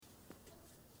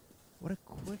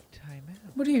What timeout?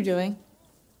 What are you doing?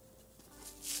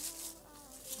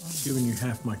 I'm giving you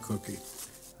half my cookie.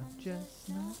 I'm just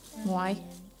not. Why?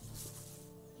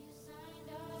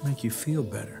 Make you feel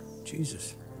better.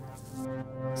 Jesus.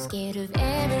 Scared of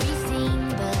everything,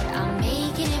 but I'm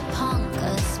making it punk.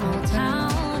 A small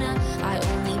town, I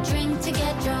only drink to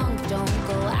get drunk. Don't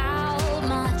go out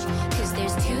much, cause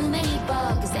there's too many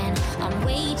bugs. And I'm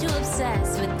way too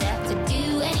obsessed with death to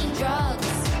do any drugs.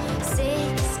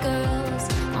 6 girls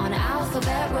on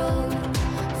Alphabet Road.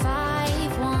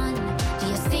 5'1", do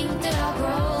you think that I'll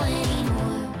grow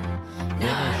anymore?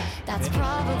 Nah, that's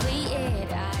probably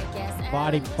it, I guess.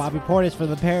 Bobby Portis from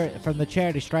the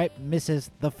charity stripe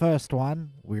misses the first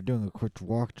one. We're doing a quick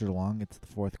walk along. It's the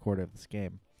fourth quarter of this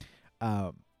game.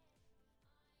 71-71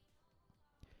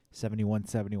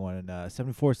 and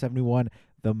 74-71.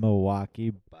 The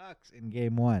Milwaukee Bucks in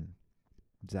game one.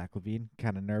 Zach LaVine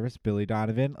kind of nervous. Billy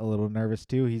Donovan a little nervous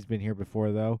too. He's been here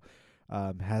before though.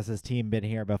 Has his team been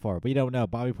here before? We don't know.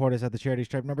 Bobby Portis at the charity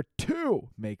stripe number 2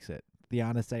 makes it.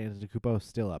 Giannis Antetokounmpo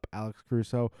still up. Alex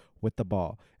Caruso with the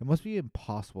ball. It must be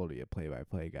impossible to be a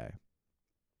play-by-play guy.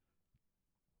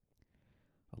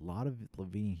 A lot of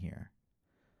LaVine here.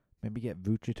 Maybe get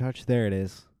Vooch a touch. There it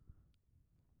is.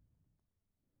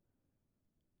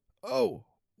 Oh,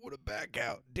 what a back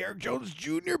out. Derrick Jones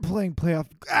Jr. playing playoff.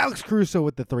 Alex Caruso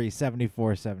with the 3,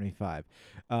 74-75.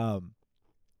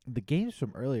 The games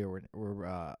from earlier were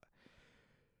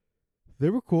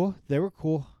they were cool. They were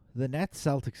cool. The Nets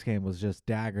Celtics game was just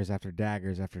daggers after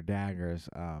daggers after daggers.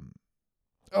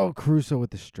 Caruso with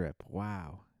the strip.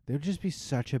 Wow. They would just be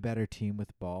such a better team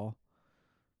with ball.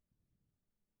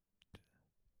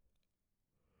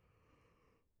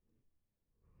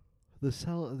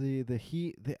 The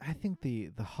Heat. I think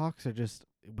the Hawks are just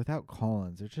without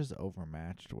Collins. They're just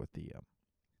overmatched with the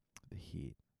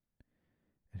Heat.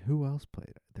 And who else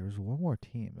played? There was one more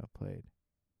team that played.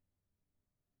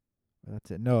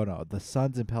 That's it. No. The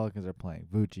Suns and Pelicans are playing.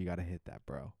 Vooch, you got to hit that,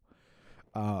 bro.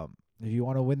 If you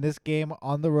want to win this game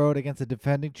on the road against the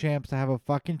defending champs to have a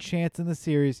fucking chance in the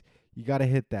series, you got to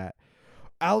hit that.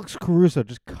 Alex Caruso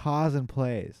just causing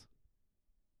plays.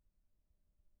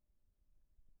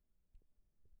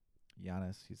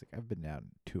 Giannis, he's like, I've been down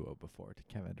 2-0 before to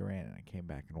Kevin Durant, and I came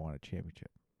back and won a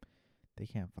championship. They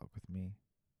can't fuck with me.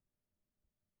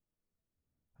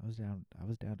 I was down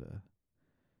to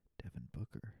Devin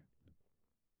Booker.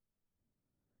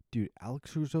 Dude,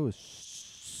 Alex Caruso is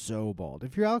so bald.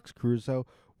 If you're Alex Caruso,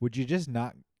 would you just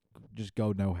not just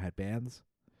go no headbands?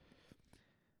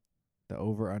 The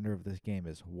over-under of this game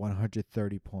is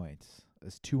 130 points.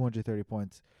 It's 230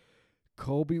 points.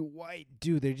 Kobe White,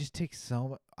 dude, they just take so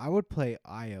much. I would play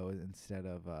Io instead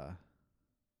of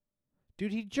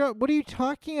Dude, what are you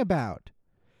talking about?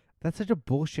 That's such a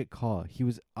bullshit call. He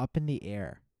was up in the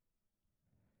air.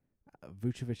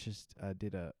 Vucevic just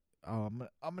did a I'm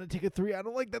gonna take a 3. I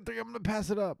don't like that 3. I'm gonna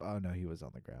pass it up. Oh no, he was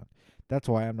on the ground. That's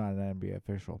why I'm not an NBA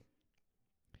official.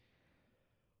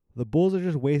 The Bulls are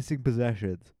just wasting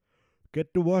possessions.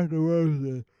 Get to DeMar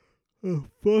DeRozan, a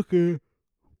fucking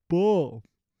bull.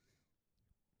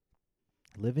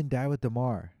 Live and die with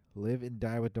DeMar. Live and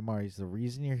die with DeMar. He's the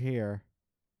reason you're here.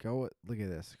 Look at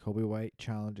this. Kobe White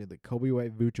challenging the Kobe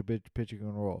White Vucevic pitching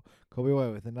and roll. Kobe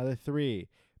White with another 3.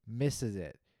 Misses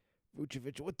it.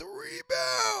 Vucevic with the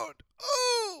rebound.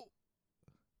 Oh!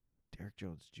 Derrick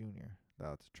Jones Jr.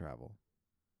 That's travel.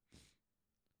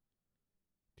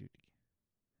 Dude.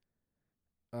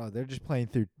 Oh, they're just playing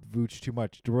through Vooch too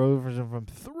much. DeRozan from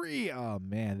 3. Oh,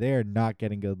 man. They are not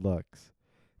getting good looks.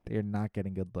 They are not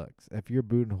getting good looks. If you're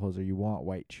Budenholzer, you want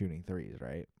White shooting 3s,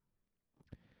 right?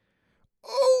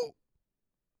 Oh!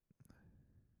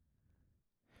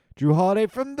 Drew Holiday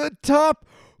from the top.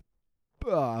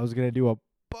 I was going to do a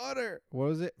butter. What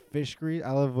was it? Fish grease?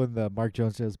 I love when the Mark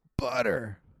Jones says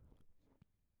butter.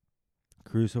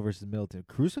 Caruso versus Middleton.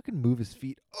 Caruso can move his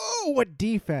feet. Oh, what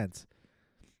defense.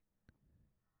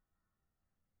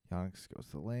 Giannis goes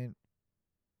to the lane.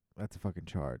 That's a fucking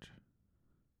charge.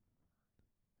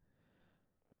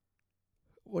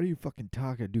 What are you fucking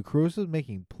talking? Dude, Caruso's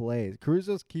making plays.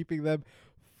 Caruso's keeping them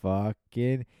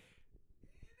fucking...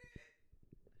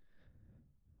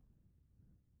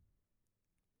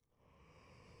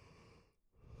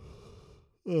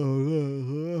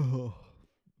 We're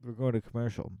going to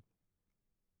commercial.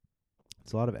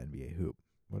 It's a lot of NBA hoop.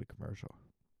 What a commercial.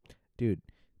 Dude,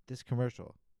 this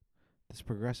commercial. This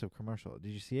Progressive commercial.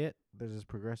 Did you see it? There's this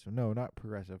Progressive. No, not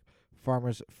Progressive.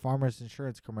 Farmers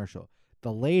Insurance commercial.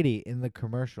 The lady in the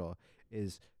commercial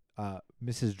is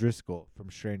Mrs. Driscoll from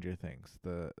Stranger Things.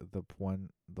 The one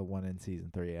in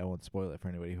season 3. I won't spoil it for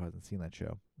anybody who hasn't seen that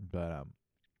show. But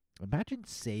Imagine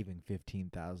saving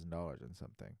 $15,000 on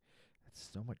something. That's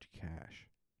so much cash.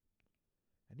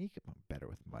 I need to get better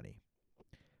with money.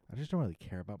 I just don't really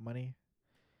care about money.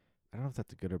 I don't know if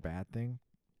that's a good or bad thing.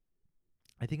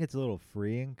 I think it's a little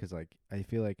freeing because, like, I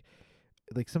feel like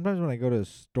sometimes when I go to a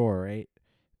store, right,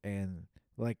 and,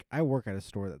 like, I work at a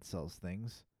store that sells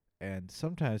things, and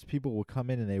sometimes people will come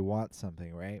in and they want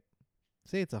something, right?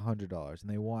 Say it's $100, and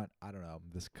they want, I don't know,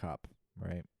 this cup,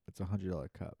 right? It's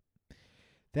 $100 cup.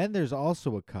 Then there's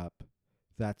also a cup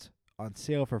that's on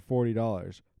sale for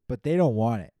 $40, but they don't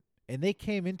want it. And they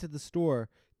came into the store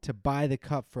to buy the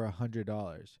cup for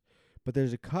 $100. But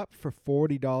there's a cup for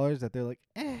 $40 that they're like,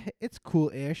 it's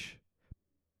cool-ish.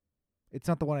 It's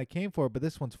not the one I came for, but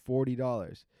this one's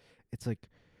 $40. It's like,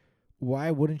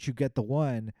 why wouldn't you get the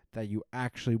one that you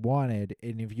actually wanted?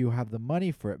 And if you have the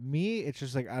money for it, me, it's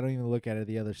just like, I don't even look at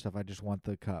the other stuff. I just want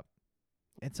the cup.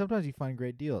 And sometimes you find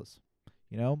great deals,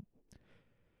 you know?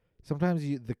 Sometimes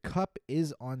the cup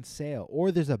is on sale,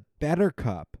 or there's a better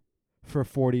cup for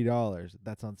 $40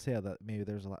 that's on sale. That maybe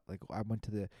there's a lot. Like I went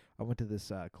to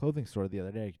this clothing store the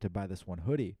other day to buy this one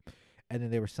hoodie, and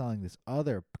then they were selling this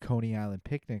other Coney Island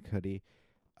picnic hoodie,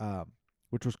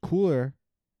 which was cooler,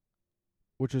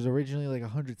 which was originally like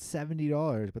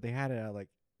 $170, but they had it at like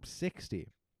 $60,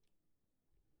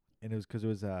 and it was because it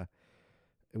was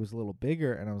a little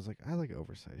bigger, and I was like, I like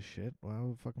oversized shit. Well, I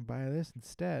would fucking buy this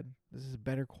instead. This is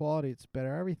better quality. It's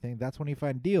better everything. That's when you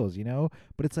find deals, you know?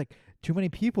 But it's like too many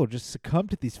people just succumb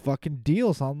to these fucking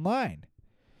deals online.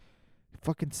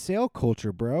 Fucking sale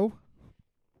culture, bro.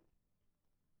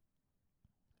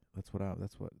 That's what I'm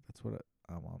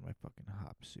on my fucking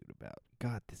hop suit about.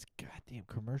 God, this goddamn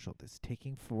commercial is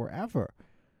taking forever.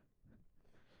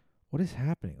 What is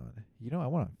happening on it? You know, I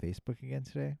went on Facebook again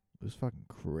today. It was fucking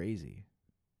crazy.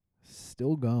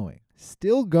 Still going,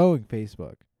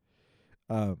 Facebook.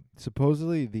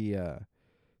 Supposedly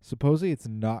it's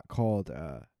not called,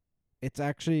 it's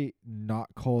actually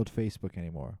not called Facebook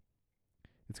anymore.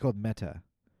 It's called Meta,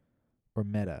 or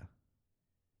Meta,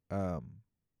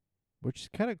 which is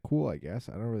kind of cool, I guess.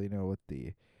 I don't really know what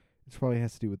it probably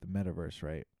has to do with the metaverse,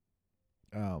 right?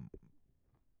 The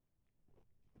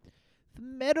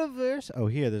metaverse. Oh,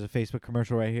 here, there's a Facebook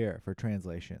commercial right here for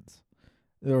translations.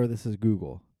 Or this is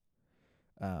Google.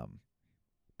 The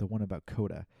one about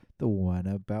Coda. The one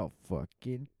about fucking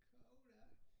Coda.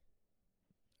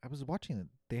 I was watching it.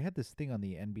 They had this thing on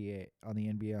the NBA on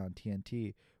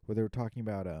TNT where they were talking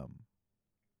about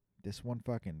this one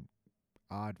fucking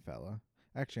odd fella.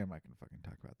 Actually, I'm not gonna fucking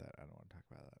talk about that. I don't want to talk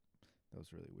about that. That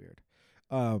was really weird.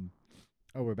 Oh,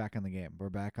 we're back on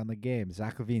the game.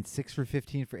 Zach LaVine 6 for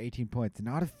 15 for 18 points.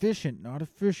 Not efficient.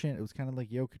 It was kind of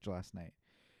like Jokic last night.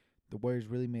 The Warriors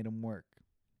really made him work.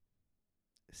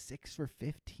 6 for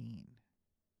 15.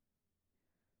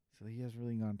 So he hasn't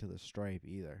really gone to the stripe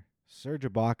either. Serge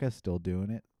Ibaka still doing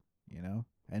it, you know?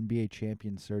 NBA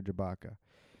champion Serge Ibaka.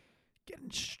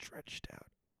 Getting stretched out.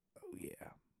 Oh, yeah.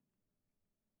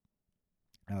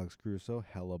 Alex Caruso,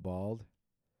 hella bald.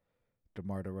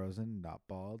 DeMar DeRozan, not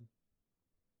bald.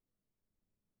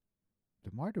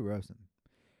 DeMar DeRozan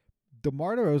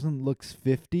looks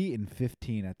 50 and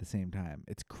 15 at the same time.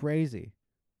 It's crazy.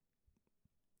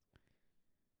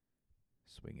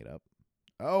 Swing it up.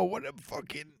 Oh, what a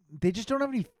fucking... They just don't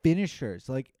have any finishers.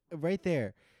 Like, right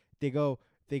there. They go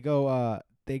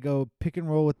pick and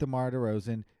roll with DeMar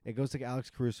DeRozan. It goes to Alex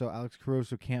Caruso. Alex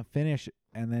Caruso can't finish,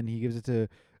 and then he gives it to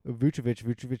Vucevic.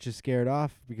 Vucevic is scared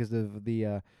off because of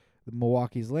the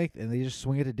Milwaukee's length, and they just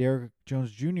swing it to Derrick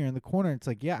Jones Jr. in the corner. It's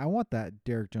like, yeah, I want that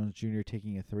Derrick Jones Jr.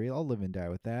 taking a three. I'll live and die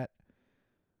with that.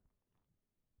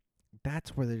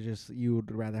 That's where you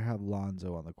would rather have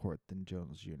Lonzo on the court than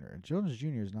Jones Jr. And Jones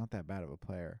Jr. is not that bad of a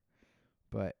player.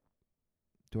 But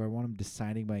do I want him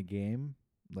deciding my game?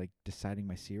 Like deciding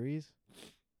my series?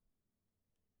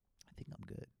 I think I'm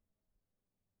good.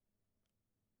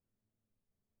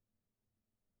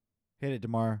 Hit it,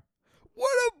 DeMar. What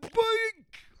a fucking...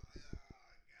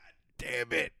 God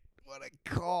damn it. What a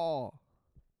call.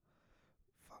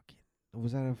 Fucking...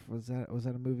 Was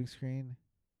that a moving screen?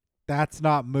 That's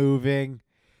not moving.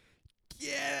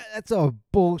 Yeah, that's a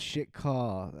bullshit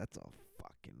call. That's a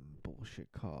fucking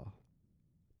bullshit call.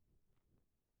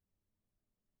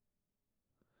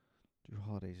 Drew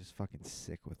Holiday's just fucking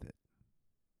sick with it.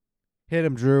 Hit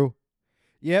him, Drew.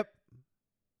 Yep.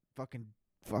 Fucking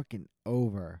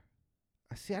over.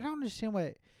 See, I don't understand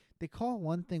why they call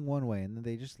one thing one way and then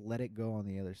they just let it go on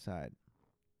the other side.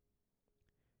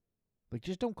 Like,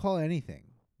 just don't call anything.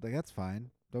 Like, that's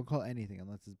fine. Don't call anything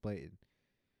unless it's blatant.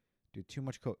 Dude, too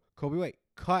much Kobe, wait.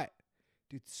 Cut.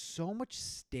 Dude, so much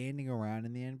standing around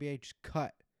in the NBA. Just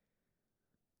cut.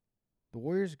 The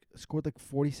Warriors scored like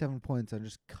 47 points on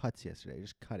just cuts yesterday,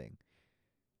 just cutting.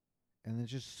 And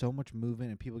there's just so much movement,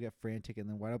 and people get frantic and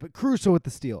then wide open. Caruso with the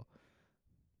steal.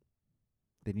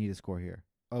 They need to score here.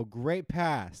 Oh, great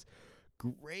pass.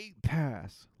 Great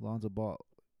pass. Lonzo Ball,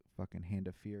 fucking hand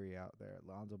of fury out there.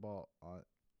 Lonzo Ball,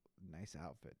 nice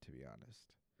outfit, to be honest.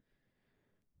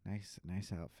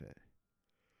 Nice outfit.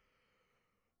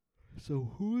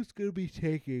 So who's going to be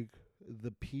taking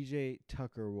the PJ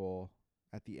Tucker role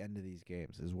at the end of these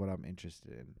games is what I'm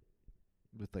interested in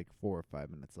with like 4 or 5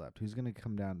 minutes left. Who's going to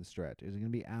come down the stretch? Is it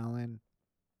going to be Allen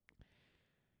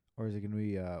or is it going to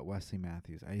be Wesley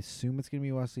Matthews? I assume it's going to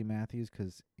be Wesley Matthews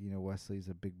because, Wesley's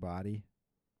a big body.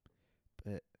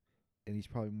 And he's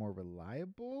probably more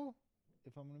reliable,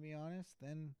 if I'm going to be honest,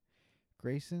 than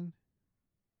Grayson.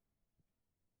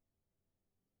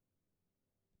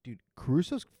 Dude,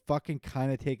 Caruso's fucking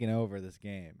kind of taking over this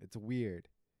game. It's weird.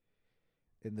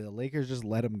 And the Lakers just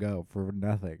let him go for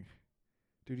nothing.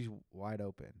 Dude, he's wide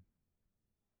open.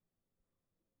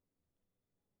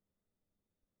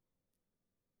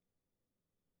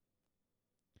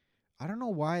 I don't know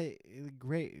why.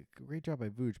 Great job by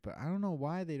Vooch, but I don't know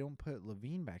why they don't put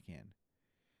Levine back in.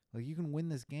 Like, you can win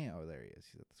this game. Oh, there he is.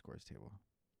 He's at the scores table.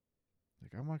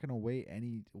 Like, I'm not gonna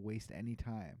waste any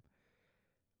time.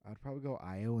 I'd probably go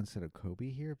Io instead of Kobe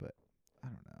here, but I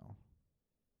don't know.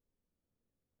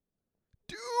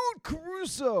 Dude,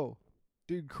 Caruso!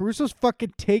 Dude, Caruso's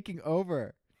fucking taking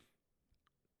over.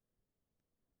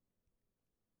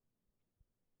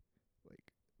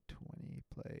 Like, 20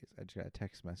 plays. I just got a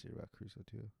text message about Caruso,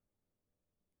 too.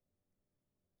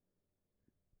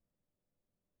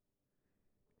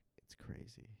 It's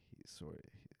crazy. He's sort of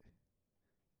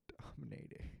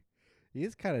dominating. He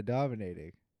is kind of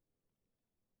dominating.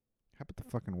 How about the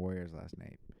fucking Warriors last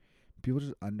night? People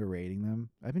just underrating them.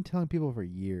 I've been telling people for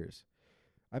years.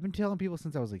 I've been telling people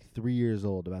since I was like 3 years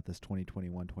old about this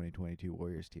 2021-2022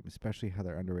 Warriors team, especially how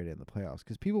they're underrated in the playoffs.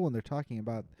 Because people, when they're talking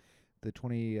about the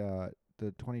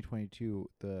 2022,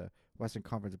 the Western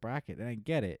Conference bracket, and I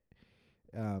get it.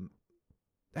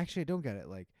 Actually, I don't get it.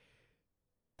 Like,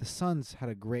 the Suns had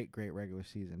a great regular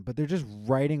season, but they're just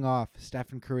writing off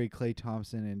Stephen Curry, Klay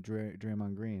Thompson, and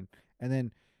Draymond Green. And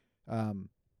then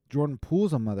Jordan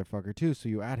Poole's a motherfucker too, so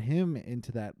you add him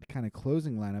into that kind of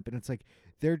closing lineup, and it's like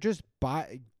they're just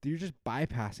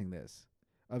bypassing this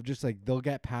of just like they'll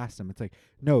get past them. It's like,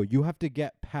 no, you have to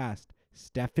get past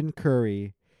Stephen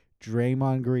Curry,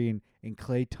 Draymond Green, and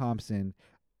Klay Thompson,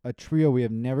 a trio we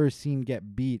have never seen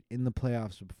get beat in the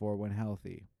playoffs before when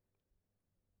healthy.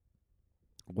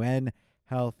 When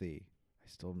healthy. I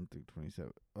still don't think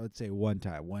 27. Let's say one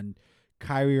time. One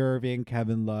Kyrie Irving,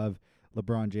 Kevin Love,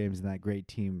 LeBron James, and that great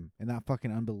team. And that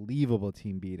fucking unbelievable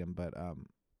team beat him. But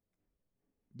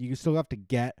you still have to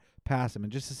get past him.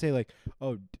 And just to say, like,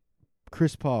 oh,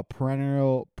 Chris Paul,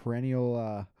 perennial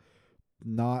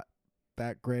not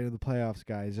that great in the playoffs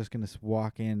guy, is just going to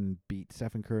walk in and beat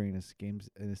Stephen Curry in a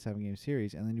 7-game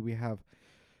series. And then we have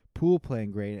Poole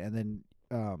playing great. And then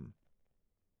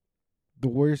the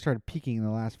Warriors started peaking in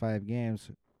the last 5 games.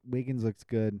 Wiggins looks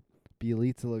good.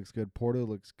 Bielitsa looks good. Porter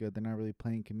looks good. They're not really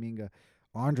playing Kuminga.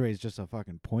 Andre is just a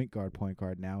fucking point guard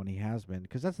now, and he has been.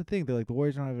 Because that's the thing. They're like, the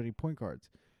Warriors don't have any point guards,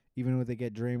 even when they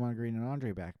get Draymond Green and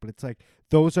Andre back. But it's like,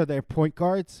 those are their point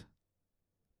guards.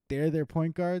 They're their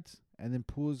point guards. And then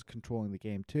Poole's controlling the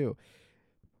game, too.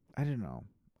 I don't know.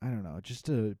 Just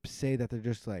to say that they're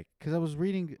just like, because I was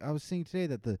seeing today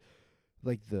that the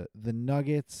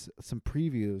Nuggets, some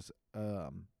previews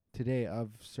today of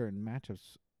certain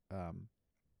matchups.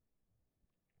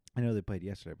 I know they played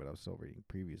yesterday, but I was still reading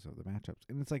previews of the matchups.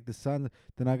 And it's like the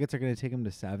Nuggets are going to take them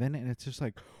to 7, and it's just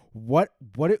like, what,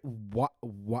 like,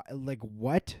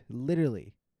 what?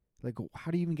 Literally. Like,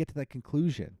 how do you even get to that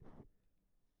conclusion?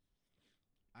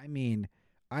 I mean,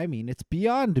 it's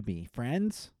beyond me,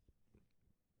 friends.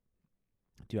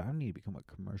 Dude, I need to become a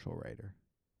commercial writer.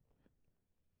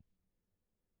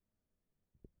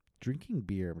 Drinking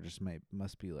beer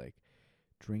must be like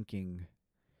drinking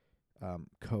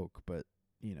Coke, but,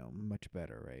 much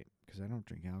better, right? Because I don't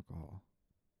drink alcohol.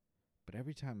 But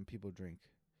every time people drink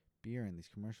beer in these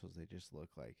commercials, they just look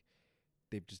like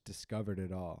they've just discovered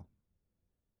it all.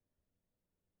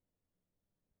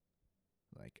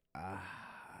 Like,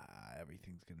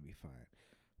 everything's going to be fine.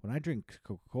 When I drink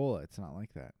Coca-Cola, it's not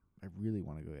like that. I really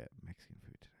want to go get Mexican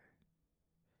food today.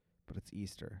 But it's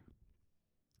Easter.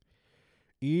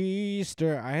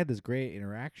 I had this great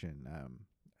interaction.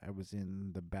 I was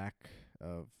in the back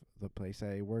of the place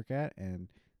I work at, and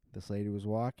this lady was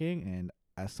walking, and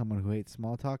as someone who hates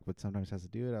small talk but sometimes has to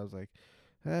do it, I was like,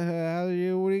 what are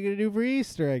you going to do for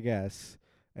Easter, I guess?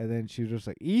 And then she was just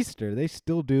like, Easter? They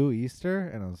still do Easter?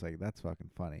 And I was like, that's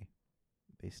fucking funny.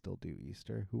 They still do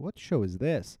Easter? What show is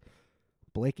this?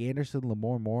 Blake Anderson,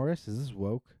 Lamore Morris? Is this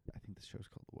Woke? I think this show's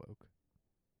called Woke.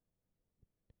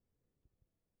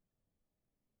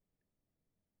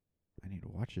 I need to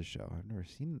watch this show.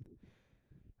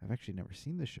 I've actually never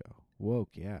seen the show. Woke,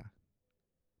 yeah.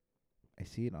 I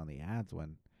see it on the ads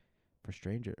when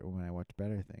I watch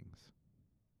Better Things.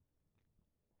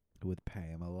 With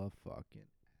Pamela fucking.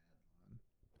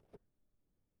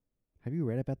 Have you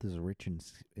read about this Rich and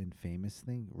Famous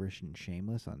thing? Rich and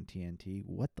Shameless on TNT?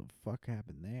 What the fuck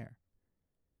happened there?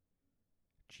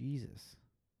 Jesus.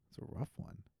 It's a rough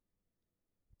one.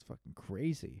 It's fucking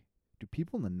crazy. Do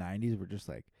people in the 90s were just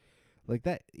like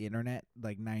that internet,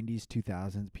 like 90s,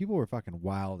 2000s, people were fucking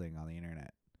wilding on the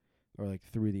internet. Or like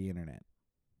through the internet.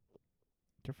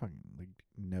 They're fucking like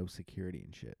no security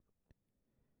and shit.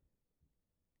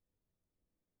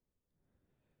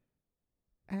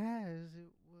 As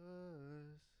it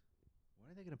was.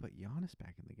 When are they going to put Giannis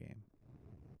back in the game?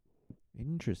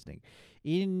 Interesting.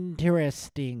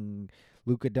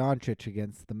 Luka Doncic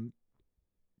against the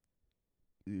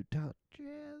Utah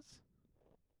Jazz.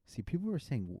 See, people were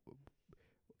saying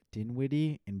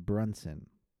Dinwiddie and Brunson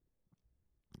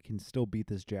can still beat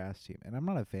this Jazz team. And I'm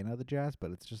not a fan of the Jazz,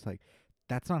 but it's just like,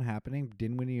 that's not happening.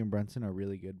 Dinwiddie and Brunson are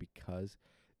really good because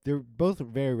they're both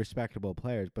very respectable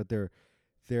players, but they're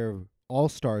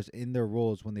all-stars in their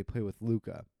roles when they play with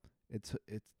Luka.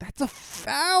 That's a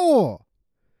foul.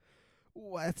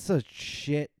 That's a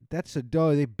shit.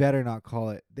 They better not call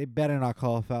it. They better not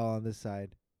call a foul on this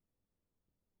side.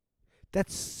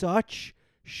 That's such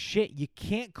shit. You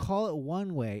can't call it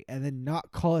one way and then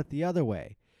not call it the other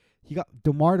way. You got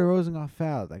DeMar DeRozan got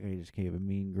fouled. That guy just gave a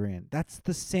mean grin. That's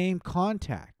the same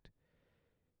contact.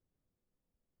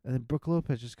 And then Brook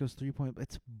Lopez just goes 3-point.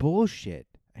 It's bullshit.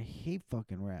 I hate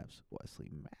fucking refs. Wesley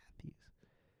Matthews.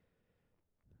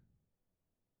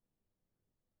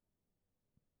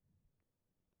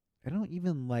 I don't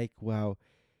even like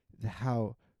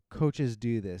how coaches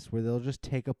do this, where they'll just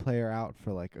take a player out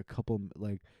for like a couple,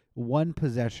 like one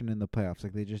possession in the playoffs,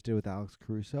 like they just did with Alex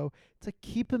Caruso. It's like,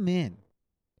 keep him in.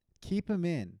 Keep him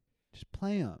in. Just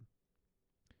play him.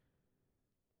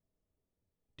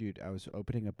 Dude, I was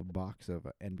opening up a box of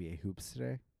NBA hoops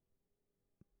today.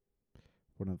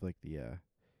 One of the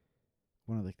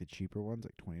cheaper ones,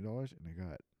 like $20,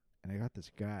 and I got this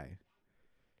guy.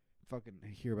 Fucking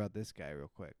hear about this guy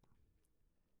real quick.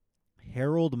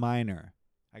 Harold Miner.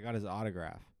 I got his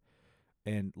autograph.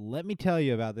 And let me tell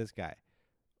you about this guy.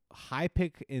 High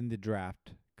pick in the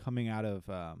draft coming out of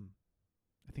I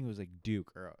think it was like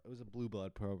Duke, or it was a blue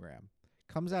blood program.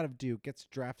 Comes out of Duke, gets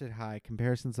drafted high,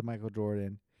 comparisons to Michael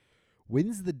Jordan,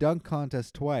 wins the dunk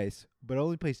contest twice, but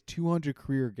only plays 200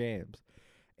 career games.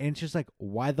 And it's just like,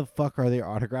 why the fuck are there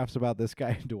autographs about this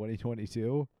guy in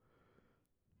 2022?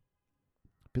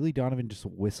 Billy Donovan just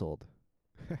whistled.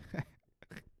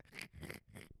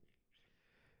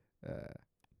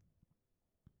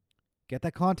 Get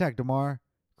that contact, DeMar.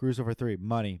 Caruso for 3.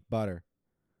 Money. Butter.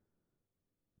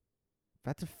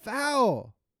 That's a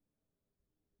foul.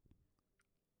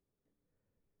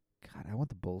 God, I want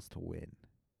the Bulls to win.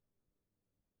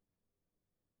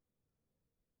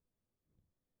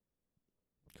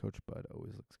 Coach Bud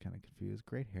always looks kind of confused.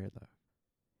 Great hair, though.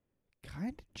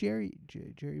 Kind of Jerry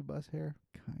Buss hair.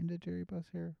 Kind of Jerry Buss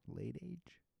hair. Late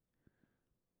age.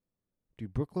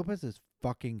 Dude, Brook Lopez is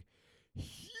fucking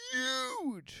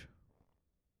huge.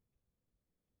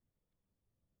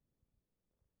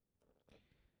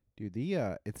 Dude,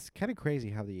 it's kind of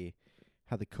crazy how the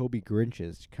Kobe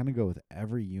Grinches kind of go with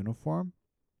every uniform.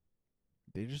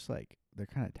 They just they're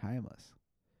kind of timeless.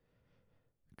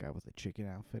 Guy with a chicken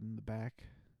outfit in the back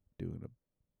doing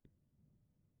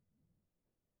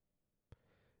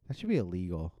that should be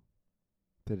illegal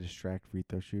to distract free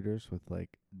throw shooters with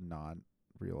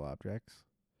non-real objects.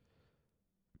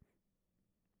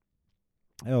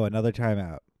 Oh, another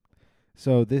timeout.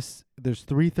 So there's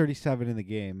 3:37 in the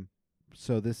game.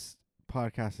 So this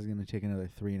podcast is going to take another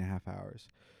 3.5 hours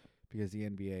because the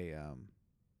NBA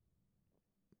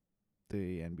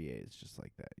is just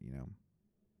like that, you know.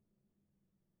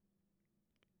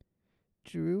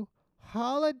 Drew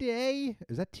Holiday,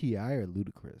 is that T.I. or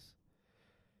Ludacris?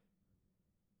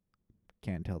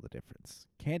 Can't tell the difference.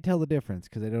 Can't tell the difference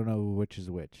because I don't know which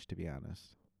is which, to be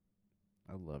honest.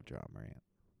 I love John Morant,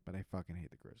 but I fucking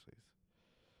hate the Grizzlies.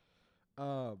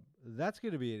 That's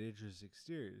going to be an interesting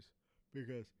series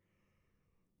because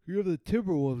you have the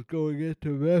Timberwolves going into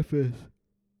Memphis,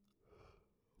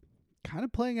 kind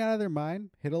of playing out of their mind,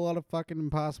 hit a lot of fucking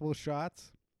impossible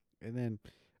shots, and then,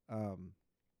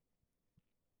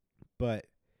 but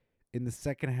in the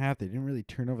second half, they didn't really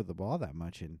turn over the ball that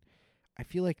much. And I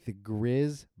feel like the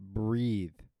Grizz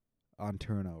breathe on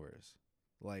turnovers.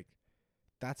 Like,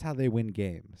 that's how they win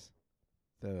games,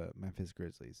 the Memphis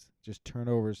Grizzlies. Just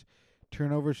turnovers.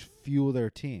 Turnovers fuel their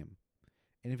team.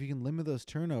 And if you can limit those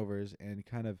turnovers and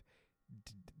kind of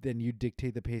then you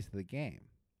dictate the pace of the game.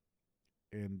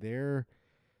 And they're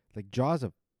like Jaw's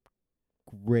a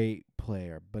great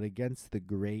player, but against the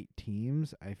great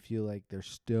teams, I feel like they're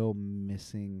still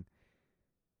missing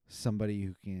somebody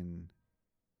who can,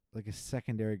 like a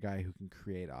secondary guy who can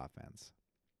create offense.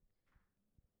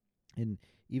 And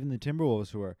even the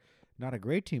Timberwolves, who are not a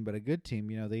great team but a good team,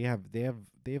 you know, they have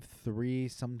 3,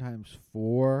 sometimes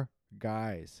 4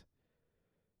 guys.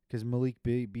 Because Malik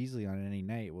Beasley on any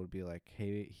night would be like,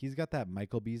 hey, he's got that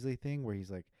Michael Beasley thing where he's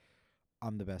like,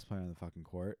 I'm the best player on the fucking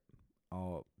court.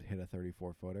 I'll hit a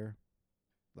 34-footer.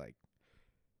 Like,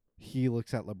 he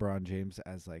looks at LeBron James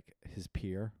as like his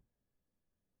peer.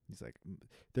 He's like,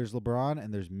 there's LeBron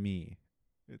and there's me.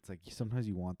 It's like sometimes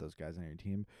you want those guys on your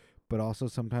team, but also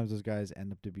sometimes those guys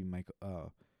end up to be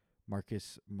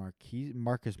Marcus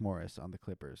Morris on the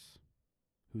Clippers,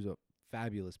 who's a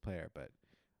fabulous player, but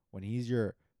when he's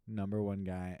your number one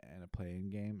guy in a playing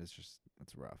game, it's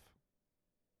rough.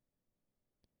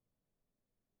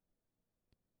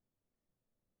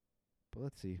 But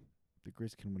let's see. The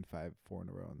Grizz can win 4 in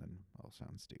a row, and then I'll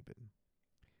sound stupid.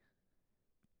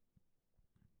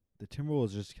 The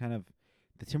Timberwolves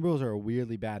the Timberwolves are a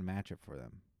weirdly bad matchup for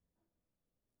them.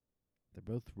 They're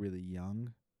both really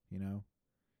young, you know.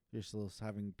 You're still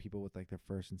having people with like their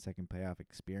first and second playoff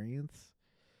experience.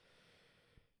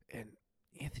 And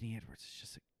Anthony Edwards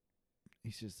is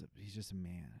he's just a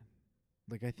man.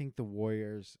 Like, I think the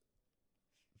Warriors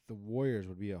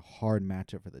would be a hard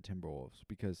matchup for the Timberwolves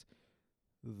because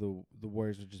the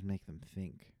Warriors would just make them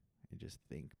think. But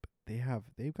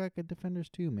they've got good defenders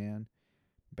too, man.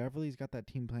 Beverly's got that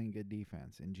team playing good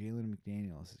defense, and Jalen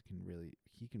McDaniels can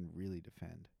really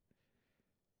defend.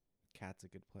 Cat's a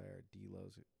good player.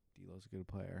 D'Lo's a good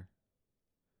player.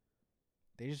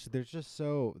 They're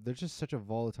just such a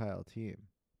volatile team.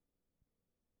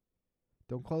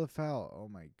 Don't call the foul. Oh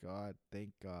my God,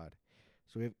 thank God.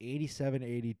 So we have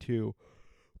 87-82,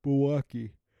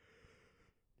 Milwaukee.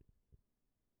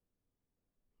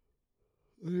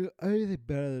 Anything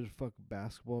better than fucking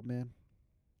basketball, man?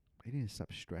 I need to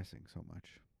stop stressing so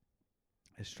much.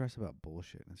 I stress about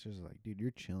bullshit. It's just like, dude, you're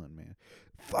chilling, man.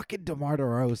 Fucking DeMar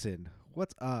DeRozan.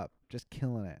 What's up? Just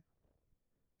killing it.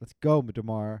 Let's go,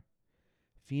 DeMar.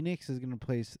 Phoenix is going to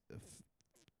face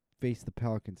the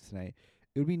Pelicans tonight.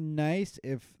 It would be nice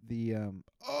if the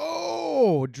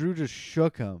Drew just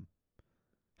shook him.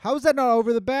 How is that not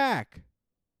over the back?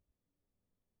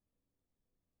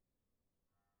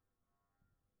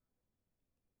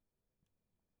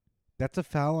 That's a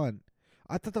foul on.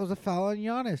 I thought that was a foul on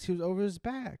Giannis. He was over his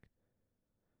back.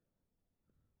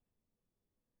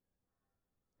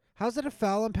 How's that a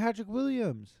foul on Patrick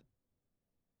Williams?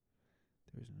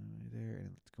 There's nobody there,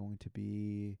 and it's going to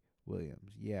be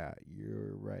Williams. Yeah,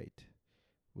 you're right.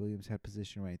 Williams had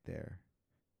position right there.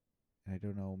 And I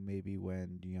don't know, maybe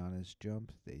when Giannis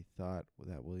jumped, they thought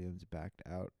that Williams backed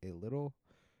out a little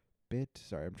bit.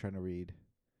 Sorry, I'm trying to read.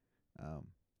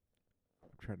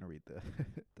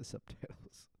 The the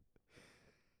subtitles.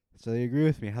 So they agree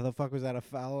with me. How the fuck was that a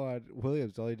foul on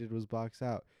Williams? All he did was box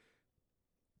out.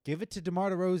 Give it to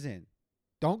DeMar DeRozan.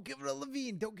 Don't give it to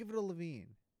Levine.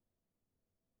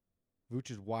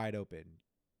 Vooch is wide open.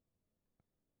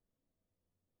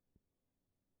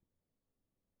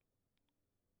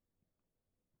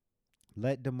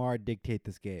 Let DeMar dictate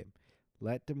this game.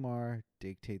 I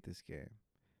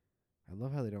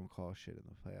love how they don't call shit in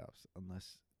the playoffs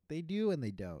unless they do and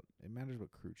they don't. It matters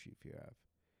what crew chief you have.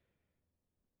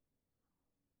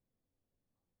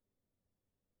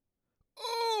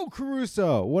 Oh,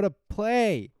 Caruso. What a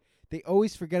play. They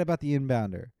always forget about the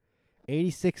inbounder.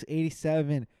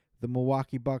 86-87. The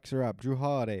Milwaukee Bucks are up. Drew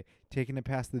Holiday taking it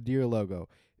past the Deer logo.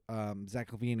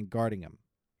 Zach LaVine guarding him.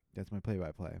 That's my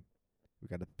play-by-play. We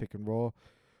got to pick and roll.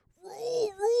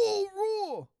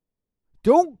 Roll.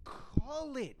 Don't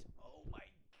call it. Oh, my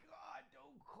God.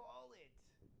 Don't call it.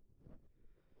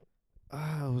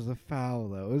 It was a foul,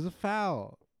 though. It was a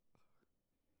foul.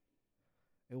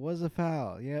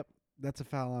 Yep. That's a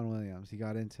foul on Williams. He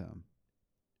got into him.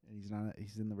 And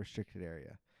he's in the restricted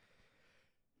area.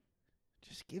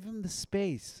 Just give him the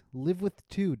space. Live with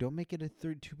 2. Don't make it a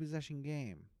 2-possession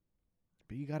game.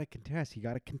 But you got to contest. You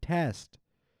got to contest.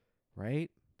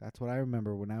 Right? That's what I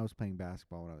remember when I was playing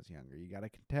basketball when I was younger. You got to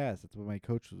contest. That's what my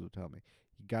coaches would tell me.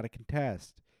 You got to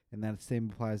contest. And that same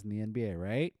applies in the NBA,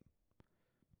 right?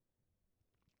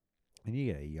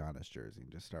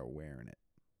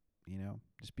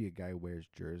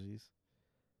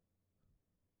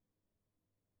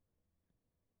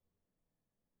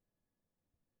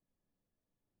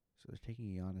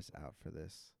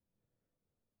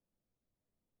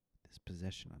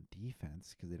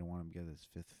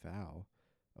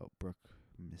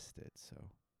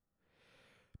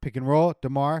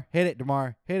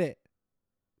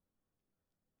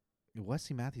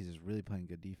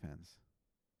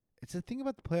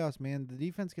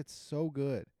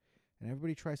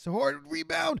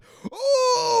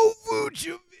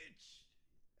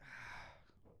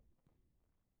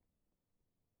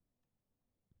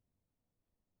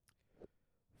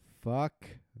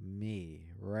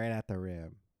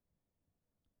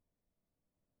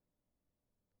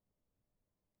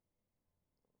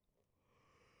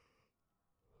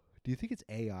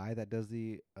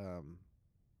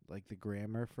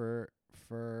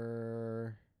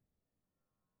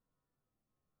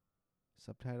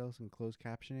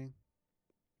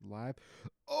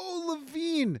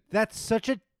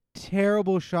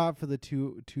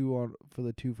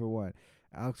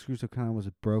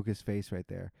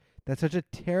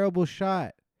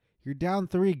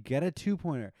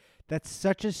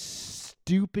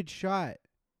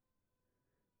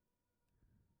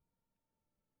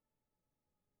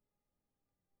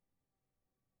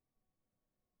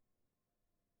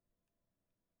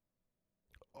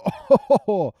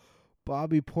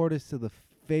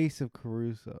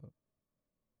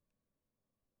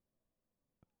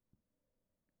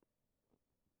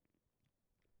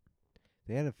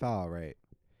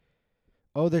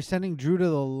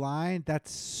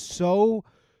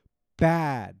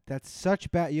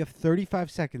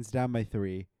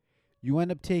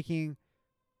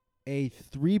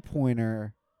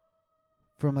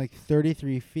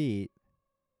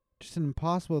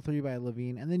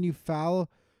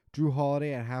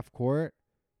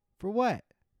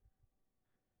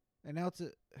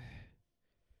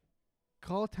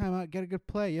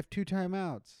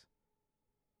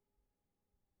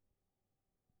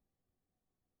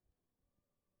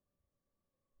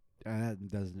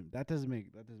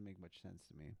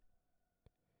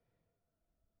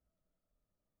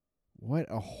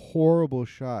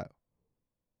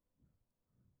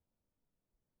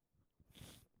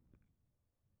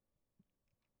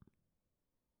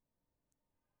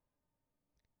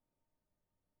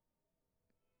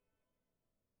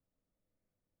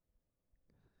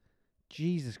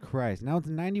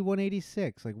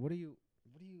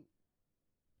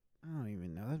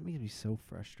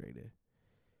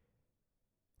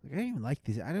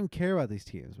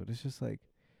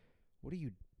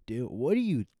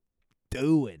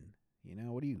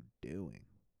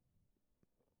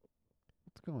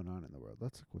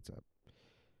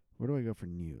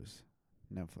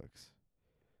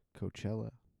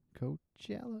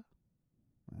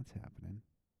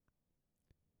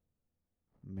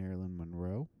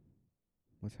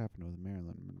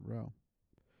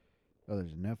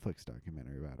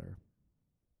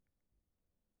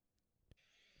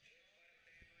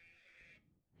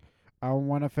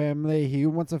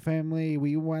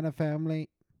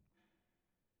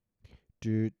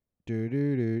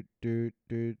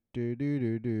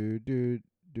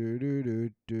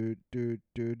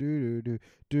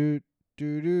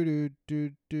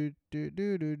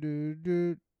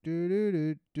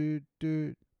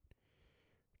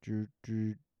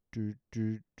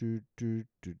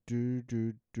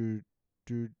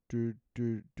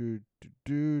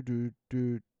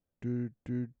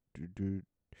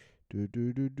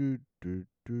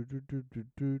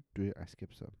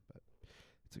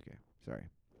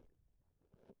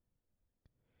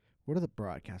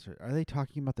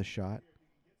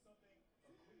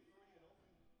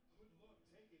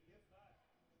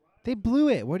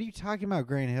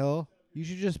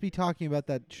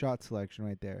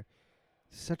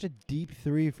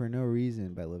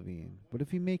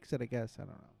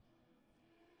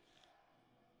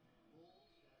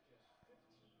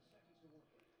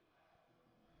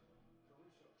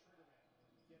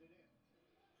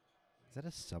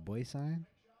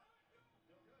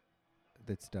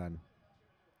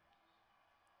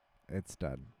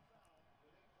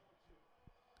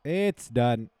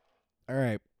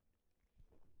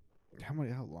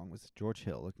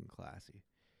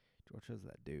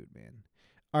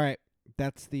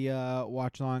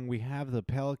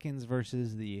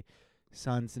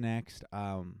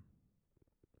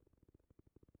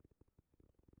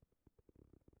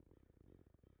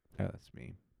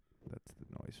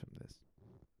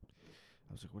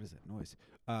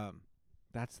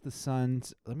 That's the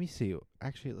Suns. Let me see.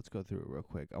 Actually, let's go through it real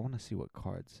quick. I want to see what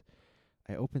cards.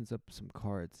 I opened up some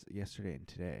cards yesterday and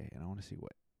today, and I want to see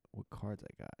what cards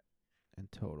I got in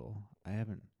total. I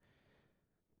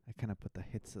kind of put the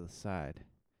hits to the side.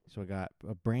 So I got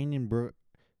a Brandon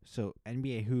So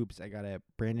NBA hoops, I got a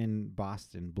Brandon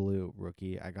Boston blue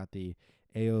rookie. I got the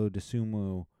Ayo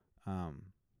Dosunmu. I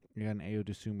got an Ayo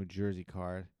Dosunmu jersey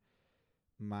card.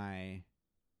 My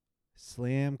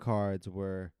slam cards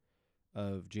were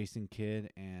of Jason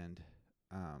Kidd and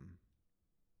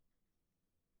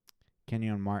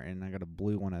Kenyon Martin. I got a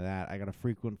blue one of that. I got a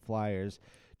frequent Flyers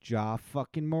Ja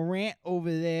fucking Morant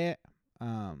over there.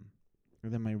 And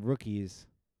then my rookies,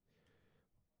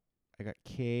 I got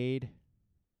Cade.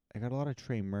 I got a lot of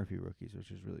Trey Murphy rookies,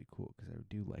 which is really cool because I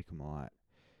do like him a lot.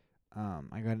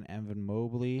 I got an Evan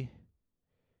Mobley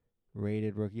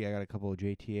rated rookie. I got a couple of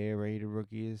JTA rated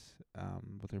rookies,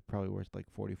 but they're probably worth like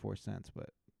 44 cents,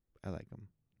 but I like him.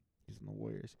 He's in the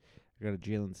Warriors. I got a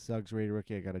Jalen Suggs rated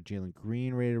rookie. I got a Jalen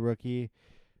Green rated rookie.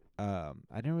 I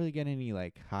didn't really get any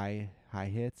like high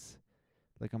hits.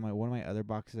 Like on one of my other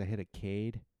boxes, I hit a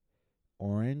Cade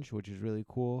orange, which is really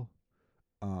cool.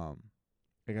 I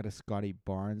got a Scotty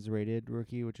Barnes rated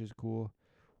rookie, which is cool.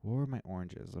 What were my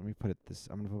oranges? Let me put it this.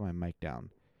 I'm gonna put my mic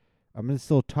down. I'm gonna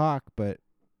still talk, but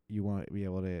you won't be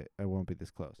able to. I won't be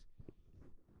this close.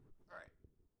 All right.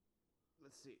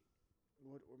 Let's see.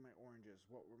 What were my oranges?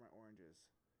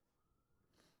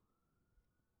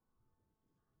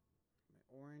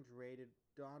 My orange rated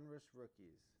Donruss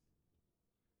rookies.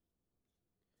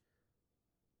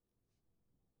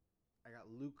 I got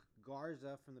Luke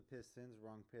Garza from the Pistons.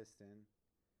 Wrong Piston.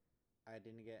 I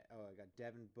got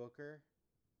Devin Booker.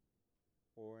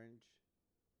 Orange.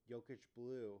 Jokic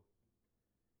blue.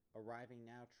 Arriving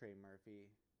now, Trey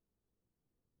Murphy.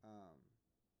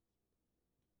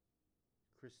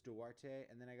 Chris Duarte.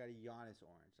 And then I got a Giannis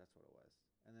orange. That's what it was.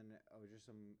 And then just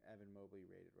some Evan Mobley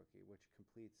rated rookie, which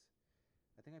completes.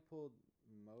 I think I pulled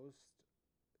most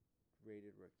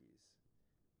rated rookies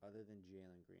other than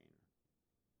Jalen Green.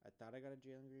 I thought I got a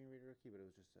Jalen Green rated rookie, but it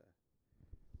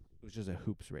was just a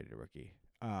hoops rated rookie.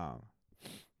 So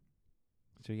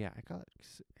yeah, I kind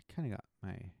of got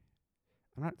my.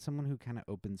 I'm not someone who kind of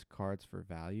opens cards for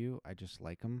value. I just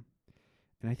like them,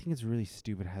 and I think it's really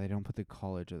stupid how they don't put the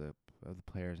college of the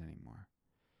players anymore.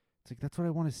 It's like that's what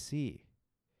I want to see.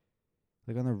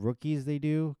 Like on the rookies, they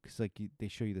do because they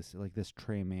show you this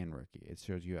Trey Mann rookie. It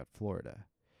shows you at Florida,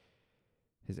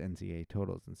 his NCAA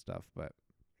totals and stuff, but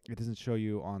it doesn't show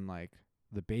you on like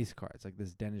the base cards, like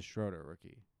this Dennis Schroeder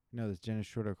rookie. No, this Dennis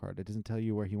Schroeder card. It doesn't tell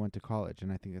you where he went to college,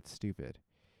 and I think that's stupid.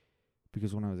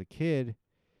 Because when I was a kid,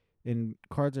 and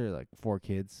cards are like for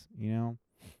kids, you know,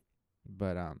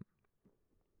 but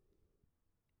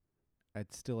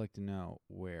I'd still like to know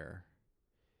where.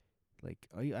 Like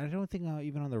I don't think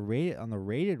even on the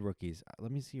rated rookies.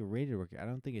 Let me see a rated rookie. I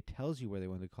don't think it tells you where they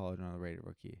went to college on a rated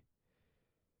rookie.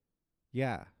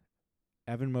 Yeah.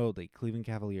 Evan Mobley, Cleveland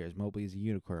Cavaliers. Mobley is a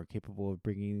unicorn capable of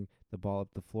bringing the ball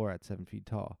up the floor at 7 feet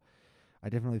tall. I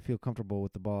definitely feel comfortable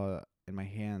with the ball in my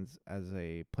hands as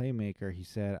a playmaker. He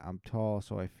said, I'm tall,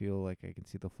 so I feel like I can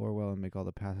see the floor well and make all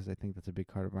the passes. I think that's a big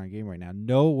part of my game right now.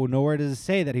 Nowhere does it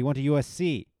say that he went to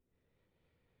USC.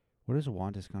 What does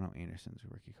Juan Toscano Anderson's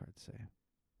rookie card say?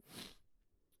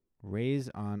 Raised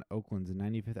on Oakland's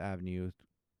 95th Avenue,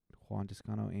 Juan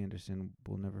Toscano Anderson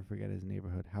will never forget his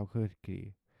neighborhood. How could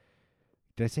he?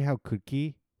 Did I say how could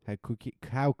he?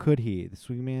 How could he? The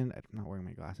swingman. I'm not wearing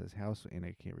my glasses. And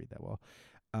I can't read that well.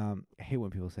 I hate when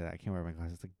people say that. I can't wear my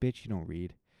glasses. Like, bitch, you don't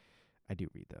read. I do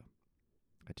read though.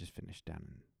 I just finished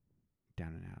Down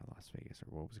and Out of Las Vegas, or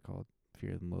what was it called?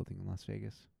 Fear and Loathing in Las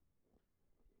Vegas.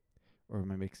 Or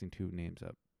am I mixing two names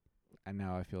up? And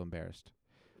now I feel embarrassed.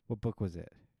 What book was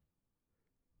it?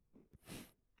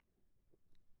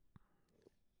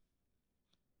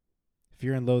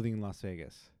 Fear and Loathing in Las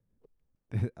Vegas.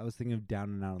 I was thinking of Down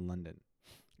and Out in London.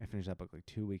 I finished that book like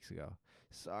 2 weeks ago.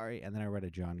 Sorry. And then I read a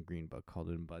John Green book called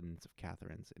An Abundance of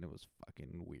Catherines, and it was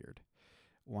fucking weird.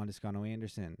 Juan Toscano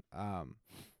Anderson. How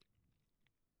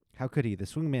could he? The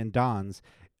swingman dons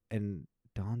an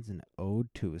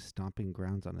ode to his stomping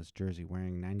grounds on his jersey,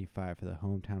 wearing 95 for the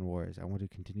hometown Warriors. I want to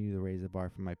continue to raise the bar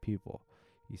for my people.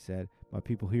 He said, my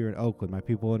people here in Oakland, my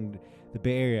people in the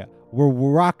Bay Area, we're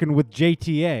rocking with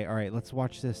JTA. All right, let's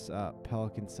watch this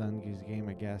Pelican Sun game,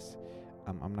 I guess.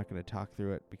 I'm not going to talk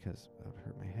through it because that would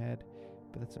hurt my head,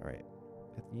 but that's all right.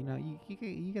 You know,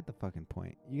 you get the fucking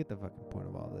point. You get the fucking point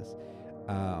of all this.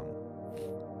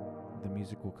 The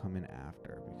music will come in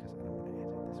after